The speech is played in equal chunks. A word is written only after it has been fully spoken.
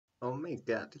Oh my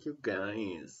god, you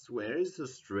guys, where is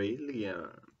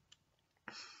Australia?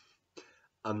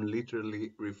 I'm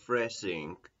literally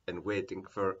refreshing and waiting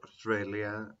for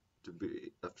Australia's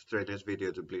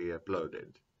video to be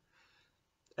uploaded.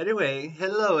 Anyway,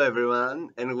 hello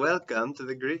everyone and welcome to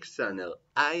the Greek channel.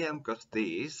 I am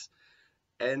Kostis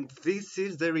and this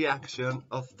is the reaction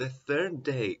of the third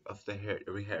day of the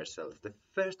rehearsals, the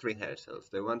first rehearsals,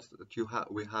 the ones that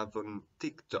we have on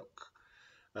TikTok.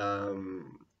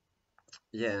 Um,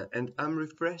 yeah, and I'm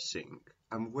refreshing.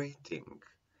 I'm waiting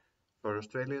for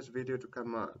Australia's video to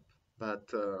come up, but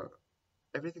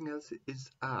everything else is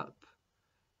up,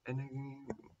 and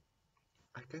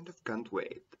I kind of can't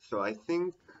wait. So I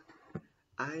think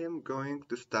I am going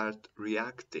to start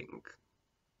reacting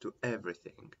to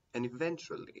everything, and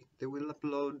eventually they will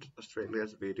upload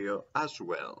Australia's video as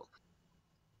well.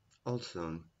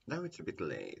 Also, now it's a bit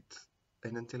late,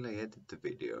 and until I edit the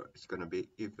video, it's gonna be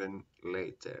even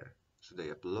later. Should I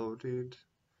upload it?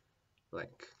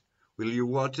 Like, will you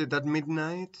watch it at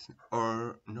midnight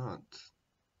or not?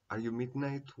 Are you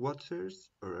midnight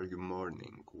watchers or are you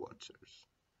morning watchers?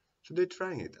 Should I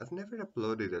try it? I've never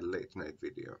uploaded a late night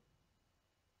video.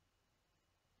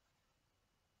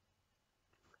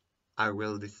 I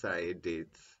will decide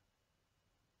it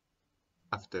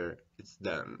after it's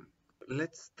done.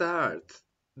 Let's start.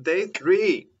 Day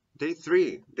 3. Day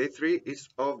 3. Day 3 is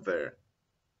over.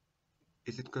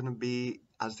 Is it gonna be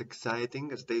as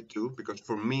exciting as day 2? Because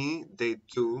for me, day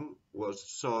 2 was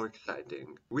so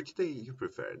exciting. Which day you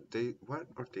prefer? Day 1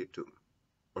 or day 2?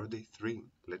 Or day 3?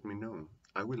 Let me know.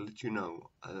 I will let you know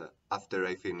after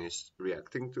I finish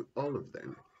reacting to all of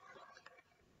them.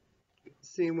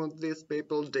 See what these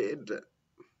people did.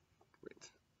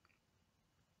 Wait.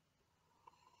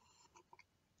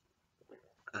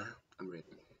 I'm ready.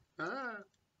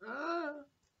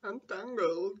 I'm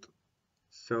tangled.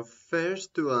 So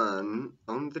first one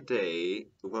on the day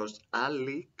was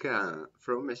Alika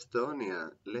from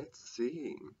Estonia. Let's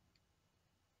see.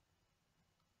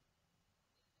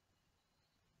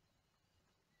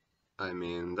 I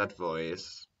mean, that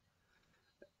voice.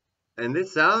 And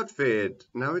this outfit,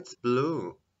 now it's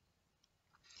blue.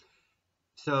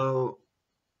 So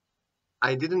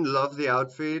I didn't love the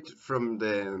outfit from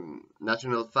the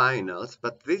national finals,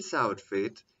 but this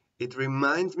outfit, it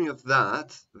reminds me of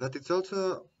that it's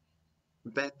also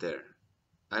better.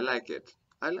 I like it.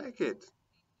 I like it.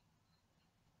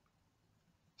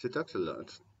 She talks a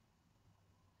lot.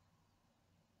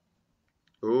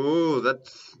 Oh,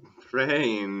 that's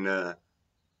rain.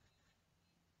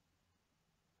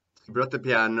 She brought the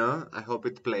piano. I hope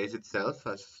it plays itself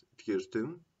as it used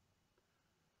to.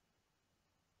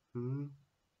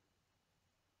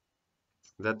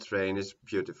 That train is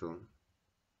beautiful.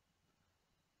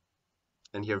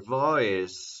 And her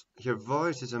voice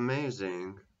is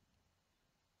amazing.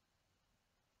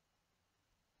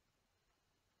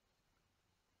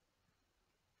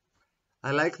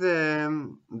 I like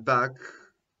the back,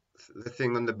 the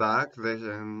thing on the back,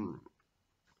 the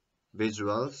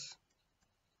visuals.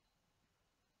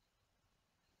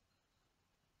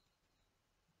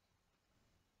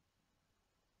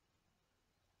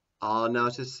 Oh, now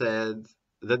she said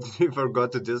that she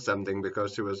forgot to do something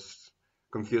because she was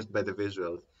confused by the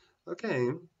visuals. Okay.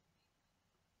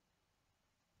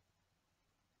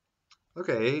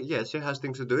 Okay, yes, she has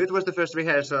things to do. It was the first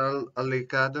rehearsal,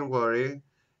 Alika, don't worry.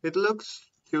 It looks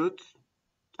cute.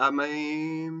 Am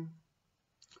I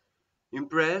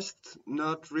impressed?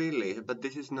 Not really, but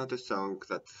this is not a song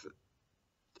that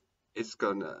is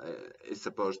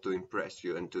supposed to impress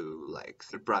you and to like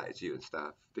surprise you and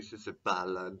stuff. This is a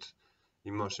ballad,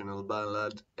 emotional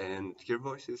ballad, and her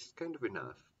voice is kind of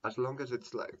enough. As long as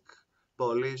it's like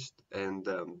polished and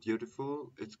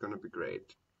beautiful, it's gonna be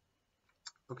great.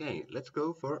 Okay, let's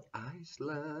go for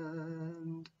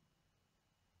Iceland.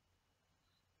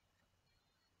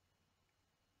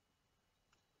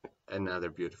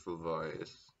 Another beautiful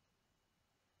voice.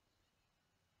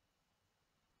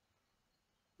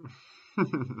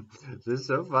 This is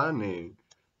so funny.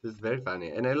 This is very funny.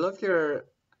 And I love your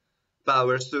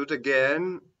power suit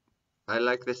again. I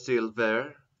like the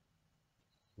silver,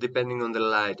 depending on the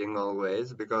lighting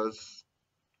always, because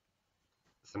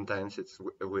sometimes it's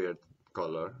a weird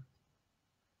color.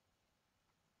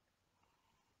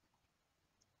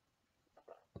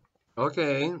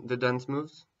 Okay, the dance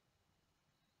moves.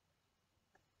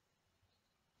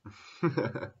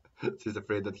 She's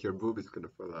afraid that her boob is gonna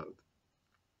fall out.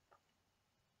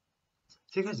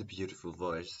 She has a beautiful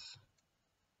voice.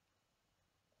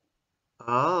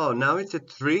 Oh, now it's a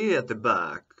tree at the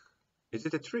back. Is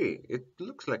it a tree? It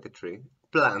looks like a tree.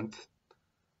 Plant.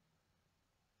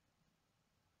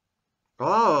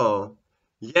 Oh,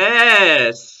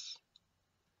 yes!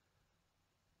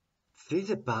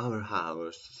 She's a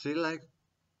powerhouse. She like,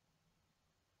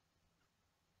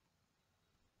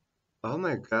 oh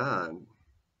my god.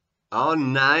 Oh,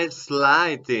 nice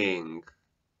lighting.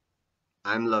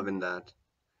 I'm loving that.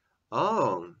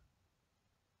 Oh,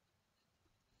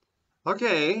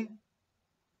 okay.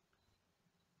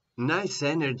 Nice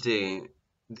energy.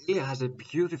 Delia has a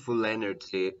beautiful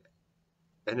energy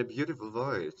and a beautiful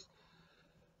voice.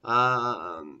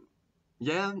 Um,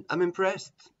 yeah, I'm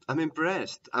impressed. I'm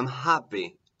impressed. I'm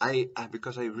happy.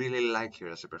 Because I really like her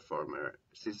as a performer.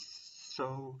 She's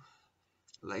so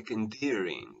like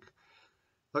endearing.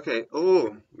 Okay.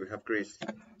 Oh, we have Chris.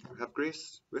 We have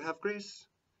Chris. We have Chris.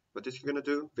 What is he gonna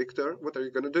do, Victor? What are you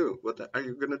gonna do? What are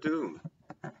you gonna do?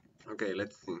 Okay,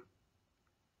 let's see.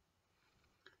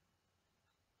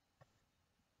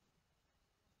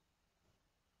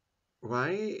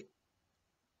 Why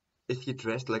is he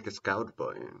dressed like a scout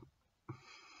boy?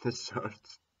 The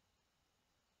shorts.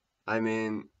 I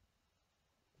mean,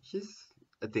 he's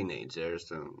a teenager,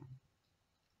 so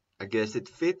I guess it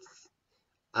fits.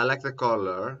 I like the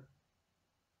color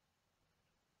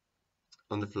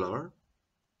on the floor.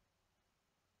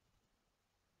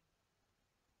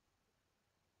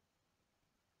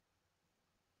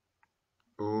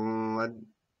 Oh,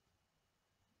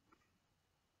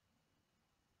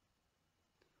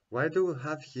 why do we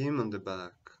have him on the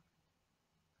back?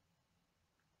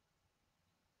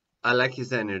 I like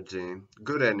his energy.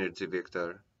 Good energy,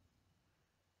 Victor.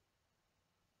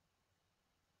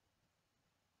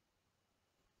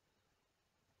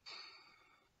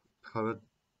 How,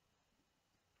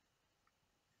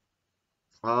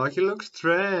 oh, he looks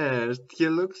stressed. He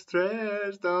looks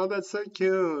stressed. Oh, that's so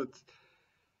cute.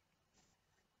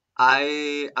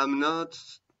 I am not.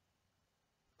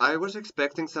 I was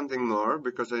expecting something more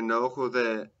because I know who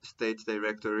the stage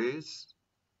director is.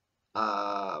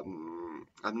 I'm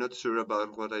not sure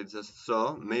about what I just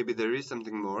saw. Maybe there is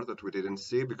something more that we didn't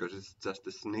see because it's just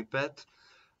a snippet.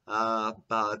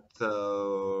 But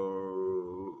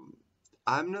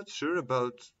I'm not sure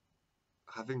about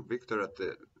having Victor at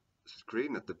the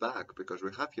screen at the back because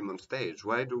we have him on stage.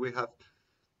 Why do we have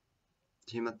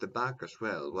him at the back as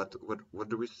well? What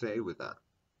do we say with that?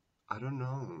 I don't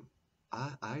know.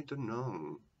 I don't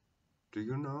know. Do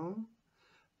you know?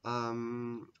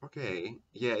 Okay.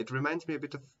 Yeah, it reminds me a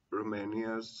bit of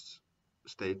Romania's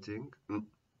staging,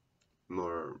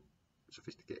 more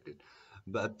sophisticated.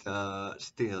 But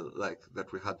still, like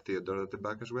that we had Theodore at the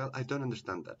back as well. I don't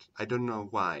understand that. I don't know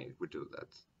why we do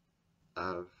that.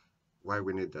 Uh, why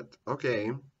we need that.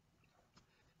 Okay,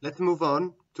 let's move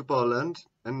on to Poland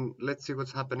and let's see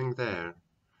what's happening there.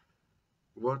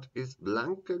 What is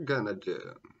Blanca gonna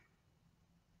do?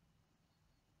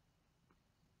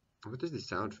 What is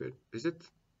this outfit?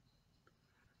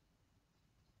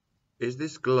 Is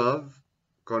this glove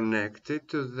connected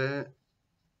to the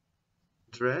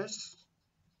dress?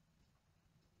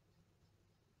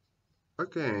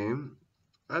 Okay,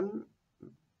 I'm.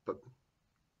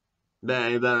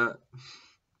 Baby.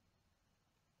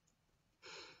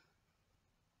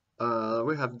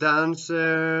 We have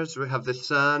dancers, we have the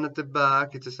sun at the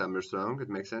back. It's a summer song, it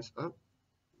makes sense. Oh,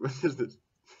 what is this?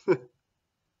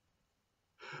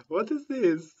 What is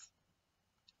this?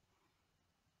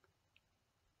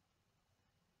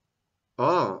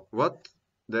 Oh, what?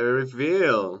 The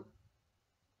reveal.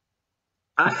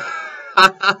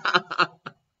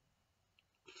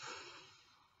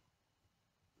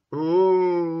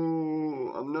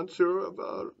 Ooh, I'm not sure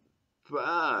about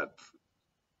that.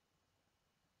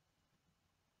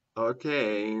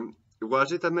 Okay,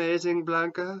 was it amazing,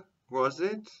 Blanca? Was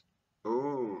it?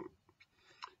 Oh,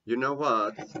 you know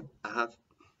what? I have.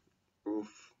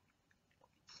 Oof.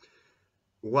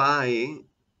 Why?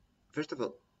 First of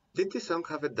all, did this song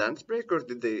have a dance break or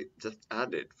did they just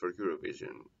add it for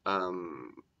Eurovision?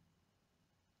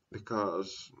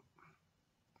 Because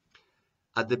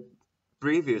at the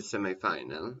previous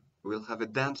semi-final, we'll have a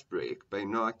dance break by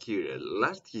Noah Kirill.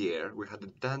 Last year, we had a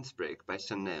dance break by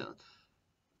Chanel.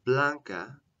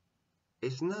 Blanca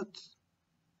is not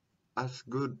as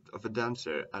good of a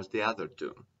dancer as the other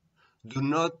two. Do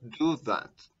not do that.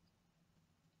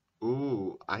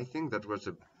 Ooh, I think that was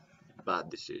a bad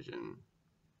decision.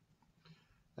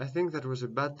 I think that was a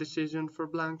bad decision for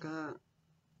Blanca,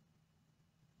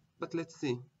 but let's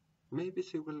see. Maybe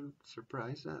she will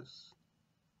surprise us.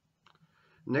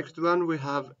 Next one we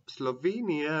have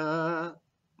Slovenia.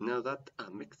 Now that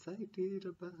I'm excited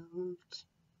about.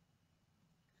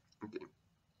 Okay.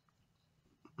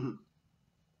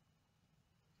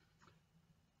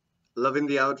 Loving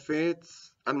the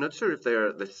outfits. I'm not sure if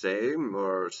they're the same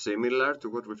or similar to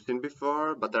what we've seen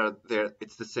before, but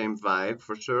it's the same vibe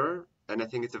for sure, and I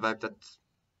think it's a vibe that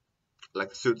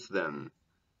like suits them.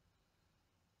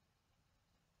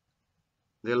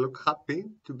 They look happy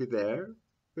to be there,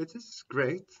 which is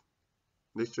great.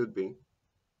 They should be.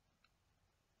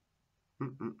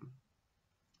 Mm-mm.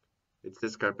 It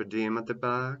says Carpe Diem at the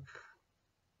back.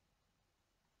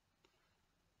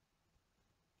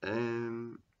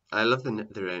 I love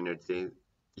their energy.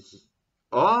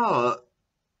 Oh,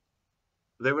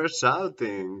 they were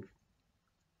shouting.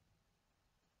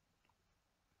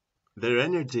 Their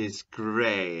energy is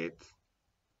great.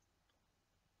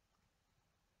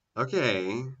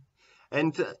 Okay,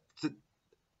 and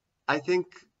I think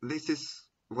this is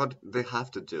what they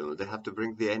have to do. They have to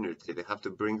bring the energy. They have to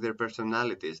bring their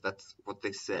personalities. That's what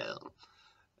they sell,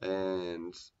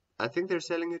 and I think they're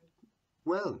selling it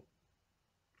well.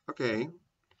 Okay,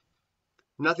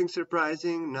 nothing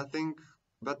surprising, nothing,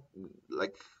 but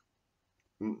like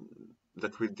mm,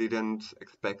 that we didn't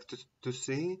expect to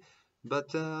see,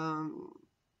 but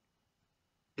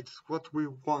it's what we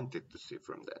wanted to see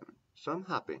from them. So I'm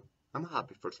happy. I'm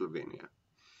happy for Slovenia.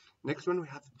 Next one we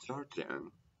have Georgia.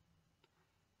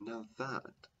 Now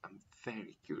that I'm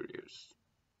very curious.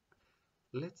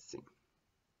 Let's see.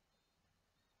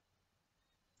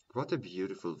 What a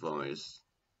beautiful voice.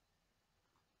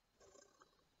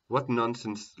 What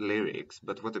nonsense lyrics,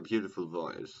 but what a beautiful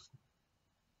voice.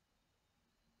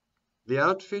 The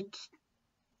outfit,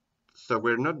 so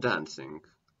we're not dancing.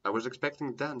 I was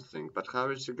expecting dancing, but how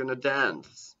is she gonna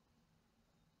dance?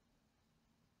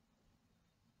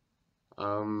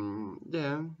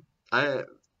 Yeah. I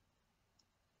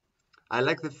I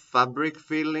like the fabric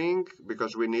feeling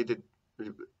because we need it,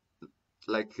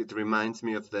 like it reminds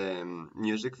me of the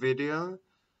music video.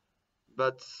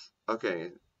 But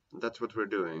okay, that's what we're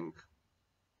doing.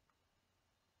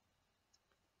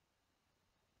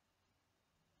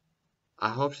 I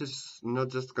hope she's not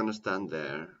just gonna stand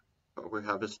there. We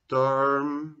have a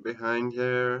storm behind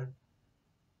her.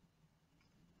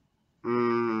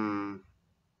 Hmm,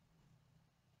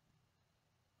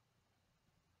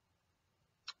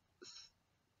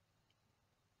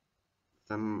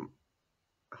 some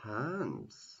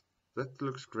hands. That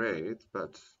looks great,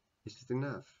 but is it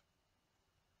enough?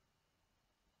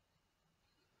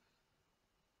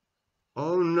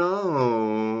 Oh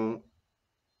no!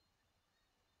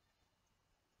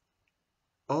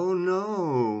 Oh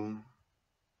no!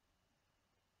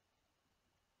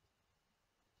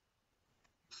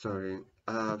 Sorry.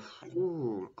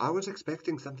 I was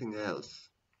expecting something else.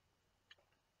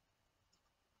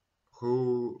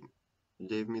 Who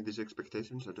gave me these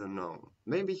expectations? I don't know.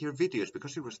 Maybe her videos,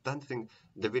 because she was dancing,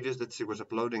 the videos that she was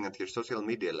uploading at her social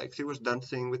media, like she was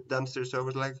dancing with dancers, so I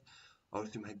was like, oh,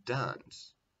 she might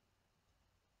dance.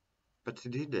 But she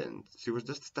didn't. She was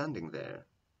just standing there.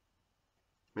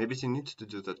 Maybe she needs to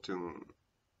do that to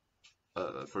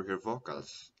for her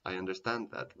vocals. I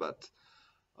understand that, but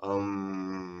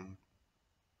um,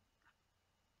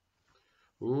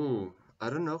 ooh, I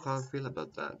don't know how I feel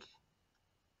about that.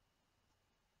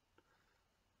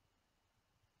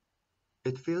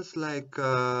 It feels like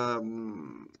it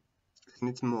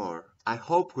needs more. I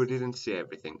hope we didn't see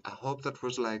everything. I hope that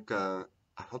was like I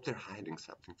hope they're hiding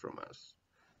something from us.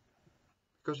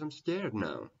 Because I'm scared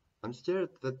now. I'm scared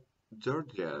that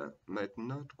Georgia might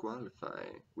not qualify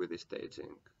with the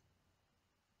staging.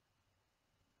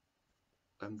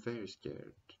 I'm very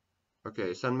scared.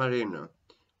 Okay, San Marino.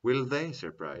 Will they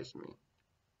surprise me?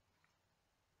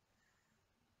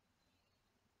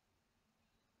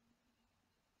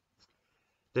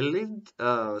 The lead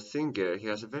singer, he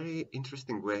has a very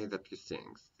interesting way that he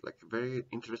sings, like a very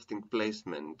interesting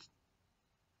placement.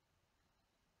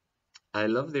 I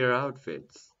love their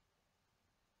outfits.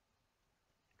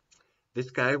 This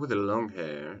guy with the long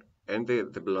hair and the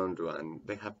blonde one,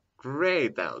 they have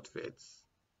great outfits.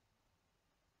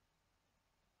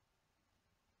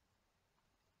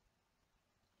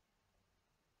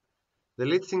 The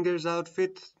lead singer's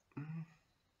outfit,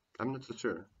 I'm not so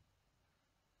sure.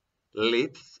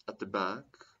 Lids at the back.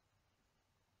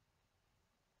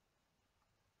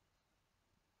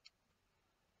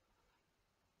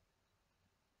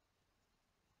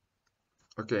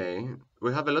 Okay,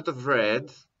 we have a lot of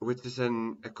red, which is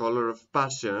a color of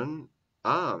passion.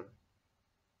 Ah,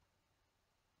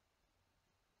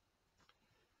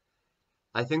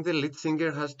 I think the lead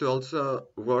singer has to also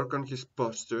work on his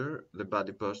posture, the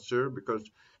body posture, because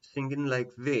singing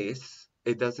like this,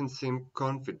 it doesn't seem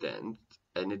confident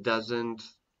and it doesn't,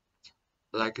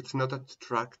 like, it's not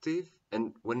attractive.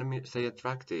 And when say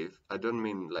attractive, I don't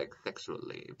mean like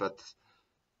sexually, but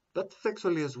But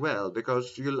sexually as well,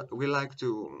 because we like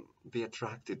to be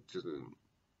attracted to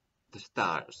the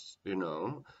stars,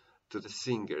 to the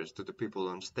singers, to the people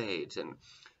on stage. And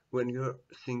when you're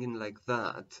singing like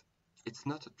that, it's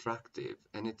not attractive,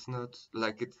 and it's not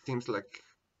like it seems like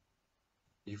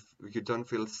you don't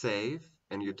feel safe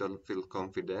and you don't feel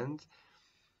confident.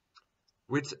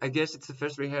 Which I guess it's the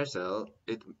first rehearsal.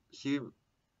 He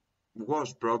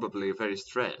was probably very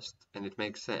stressed, and it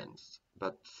makes sense,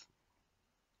 but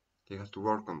he has to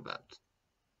work on that.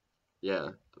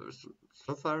 Yeah,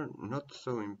 so far not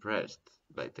so impressed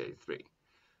by day three,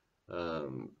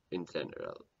 in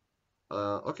general.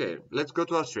 Okay, let's go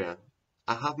to Austria.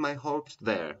 I have my hopes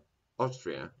there.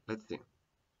 Austria, let's see.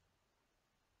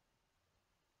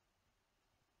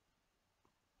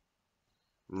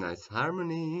 Nice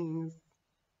harmonies.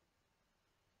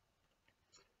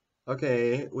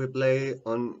 Okay, we play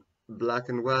on black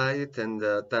and white and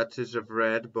touches of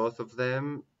red, both of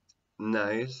them.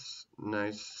 Nice,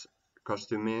 nice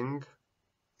costuming.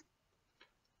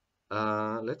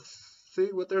 Let's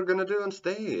see what they're gonna do on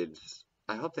stage.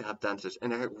 I hope they have dancers,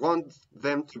 and I want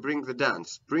them to bring the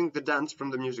dance. Bring the dance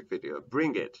from the music video.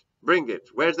 Bring it. Bring it.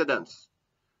 Where's the dance?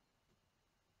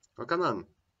 Oh, come on.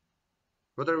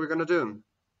 What are we gonna do?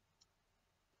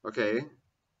 Okay.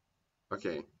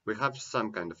 Okay. We have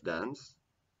some kind of dance.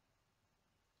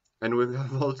 And we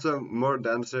have also more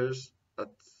dancers. Uh,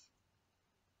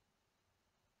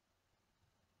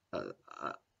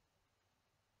 uh,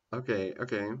 okay,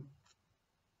 okay.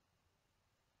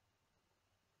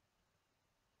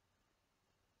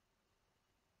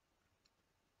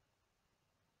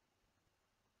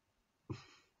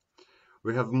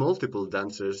 We have multiple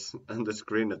dancers on the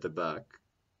screen at the back.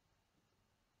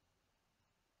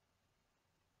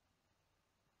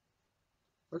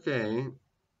 Okay,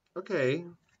 okay.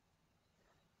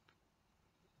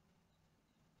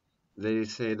 They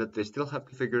say that they still have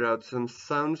to figure out some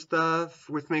sound stuff,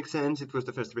 which makes sense. It was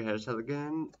the first rehearsal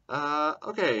again.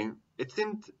 Okay. It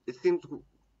seemed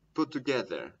put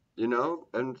together,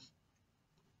 and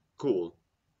cool.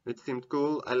 It seemed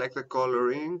cool. I like the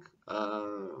coloring,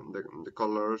 the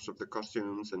colors of the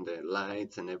costumes and the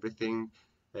lights and everything,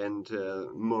 and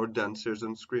more dancers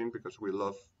on screen because we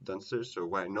love dancers. So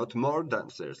why not more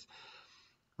dancers?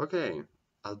 Okay,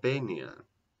 Albania.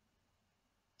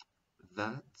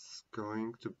 That's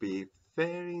going to be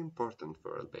very important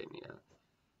for Albania.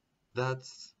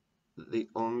 That's the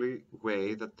only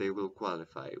way that they will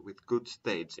qualify, with good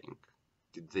staging.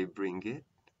 Did they bring it?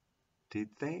 Did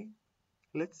they?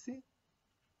 Let's see.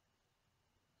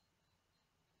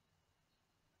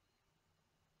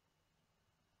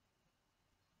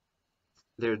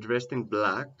 They're dressed in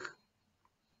black,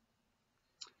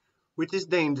 which is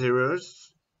dangerous.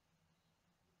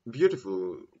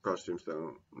 Beautiful costumes,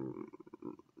 though.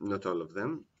 Not all of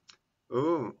them.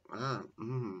 Oh,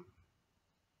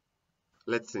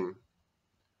 let's see.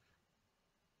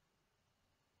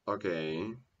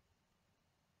 Okay,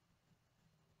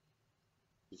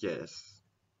 yes.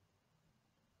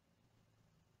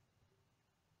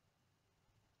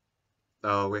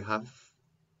 Oh, we have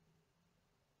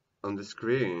on the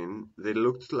screen, they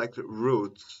looked like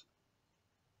roots.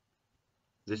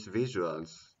 These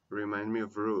visuals remind me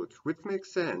of roots, which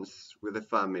makes sense with the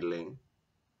family.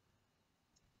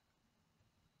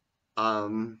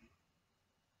 Um,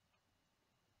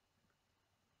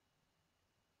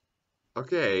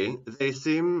 okay, they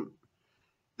seem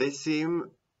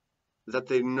that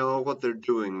they know what they're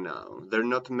doing now. They're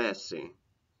not messy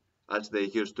as they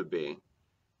used to be.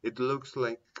 It looks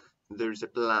like there's a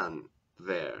plan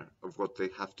there of what they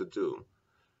have to do,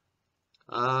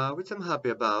 which I'm happy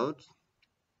about.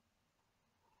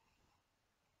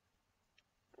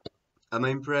 Am I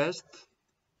impressed?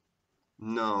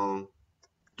 No.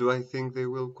 Do I think they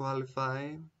will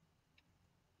qualify?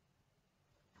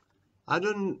 I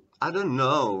don't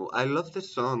know. I love the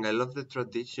song. I love the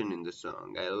tradition in the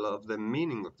song. I love the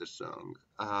meaning of the song.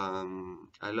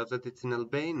 I love that it's in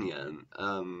Albanian.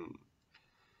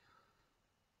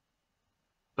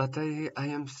 But I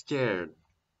am scared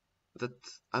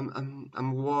that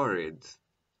I'm worried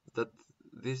that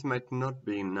this might not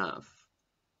be enough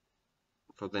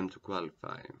for them to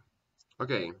qualify.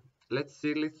 Okay, let's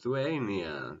see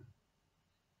Lithuania.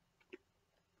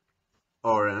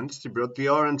 Orange. She brought the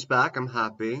orange back. I'm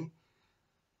happy.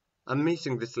 I'm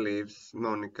missing the sleeves,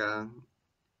 Monica.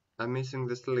 I'm missing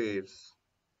the sleeves.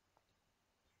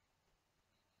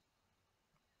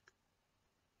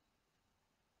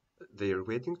 They are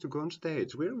waiting to go on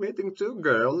stage. We're waiting too,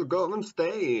 girl. Go on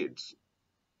stage.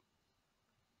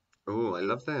 Oh, I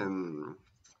love them.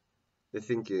 The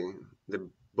thinking, the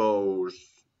bows.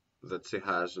 that she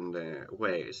has on the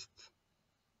waist.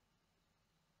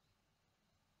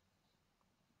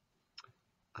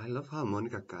 I love how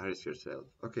Monica carries herself.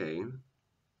 Okay.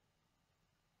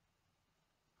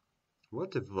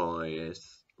 What a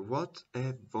voice. What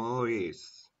a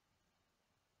voice.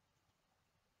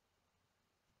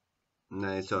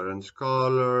 Nice orange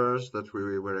colors that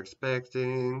we were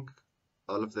expecting.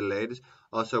 All of the ladies.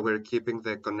 Also, we're keeping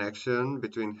the connection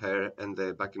between her and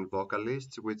the backing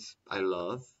vocalists, which I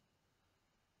love.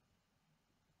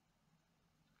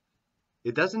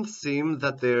 It doesn't seem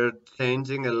that they're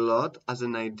changing a lot as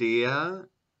an idea,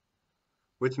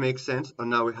 which makes sense. Oh,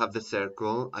 now we have the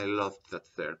circle. I loved that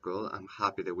circle. I'm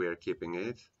happy that we are keeping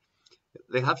it.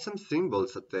 They have some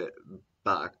symbols at the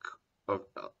back of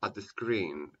at the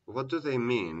screen. What do they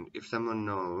mean? If someone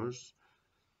knows.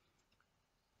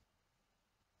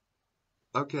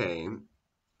 Okay,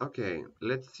 okay.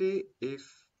 Let's see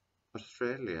if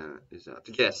Australia is out.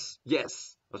 Yes,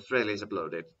 yes. Australia is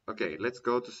uploaded. Okay, let's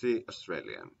go to see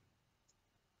Australia.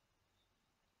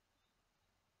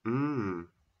 Hmm.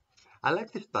 I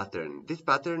like this pattern. This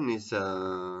pattern is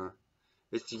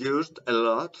it's used a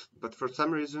lot, but for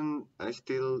some reason I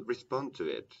still respond to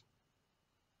it.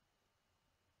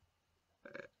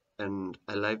 And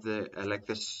I like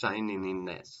the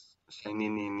shininess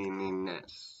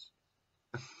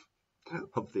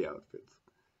of the outfits.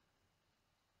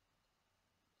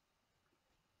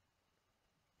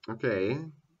 Okay,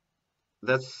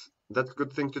 that's a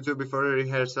good thing to do before a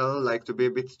rehearsal, like to be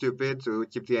a bit stupid to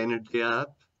keep the energy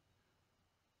up.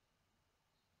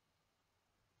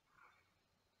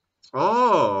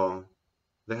 Oh,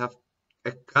 they have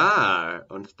a car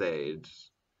on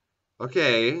stage.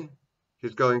 Okay,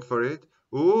 he's going for it.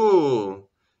 Ooh,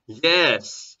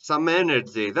 yes, some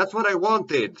energy. That's what I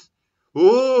wanted.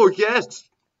 Ooh, yes.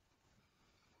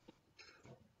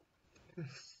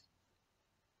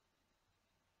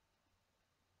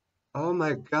 Oh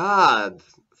my God.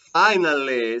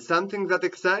 Finally, something that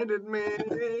excited me.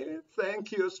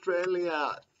 Thank you,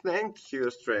 Australia. Thank you,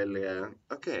 Australia.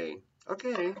 Okay,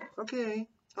 okay, okay,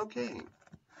 okay.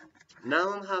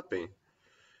 Now I'm happy.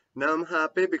 Now I'm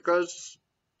happy because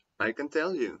I can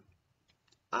tell you,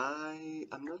 I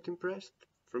am not impressed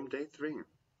from day three.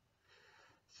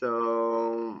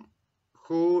 So,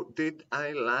 who did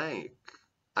I like?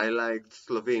 I liked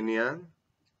Slovenia.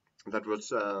 That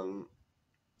was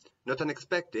not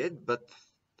unexpected, but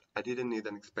I didn't need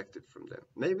unexpected from them.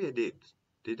 Maybe I did.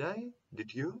 Did I?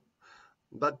 Did you?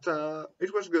 But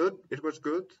it was good. It was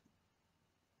good.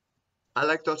 I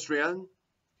liked Austria.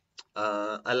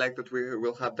 I like that we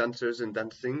will have dancers and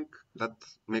dancing. That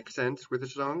makes sense with the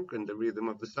song and the rhythm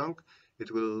of the song.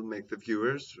 It will make the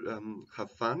viewers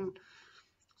have fun.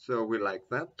 So we like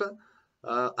that.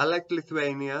 I liked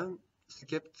Lithuania. She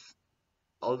kept,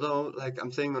 although, like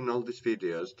I'm saying on all these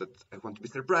videos, that I want to be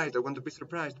surprised, I want to be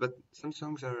surprised, but some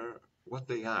songs are what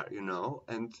they are, you know?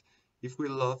 And if we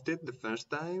loved it the first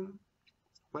time,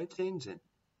 why change it?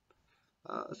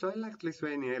 So I liked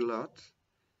Lithuania a lot.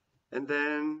 And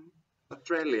then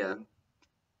Australia,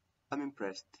 I'm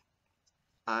impressed.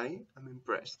 I am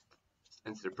impressed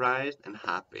and surprised and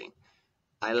happy.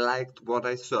 I liked what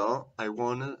I saw. I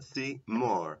wanna see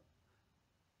more.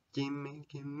 Give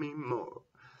me more.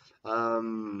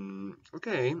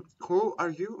 Okay, who are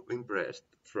you impressed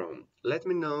from? Let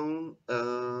me know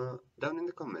down in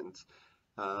the comments.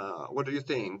 What do you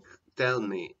think? Tell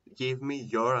me, give me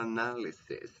your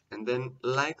analysis, and then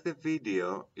like the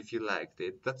video if you liked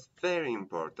it. That's very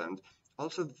important.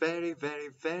 Also, very, very,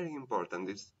 very important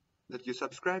is that you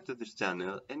subscribe to this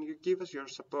channel and you give us your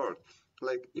support.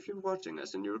 Like, if you're watching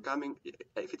us and you're coming,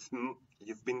 if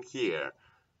you've been here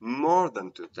more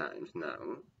than 2 times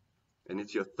now, and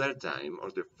it's your third time or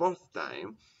the fourth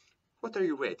time, what are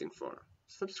you waiting for?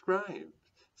 Subscribe.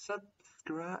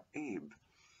 Subscribe.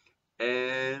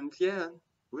 And yeah,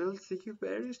 we'll see you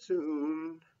very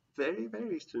soon. Very,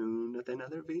 very soon at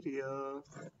another video.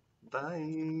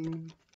 Bye.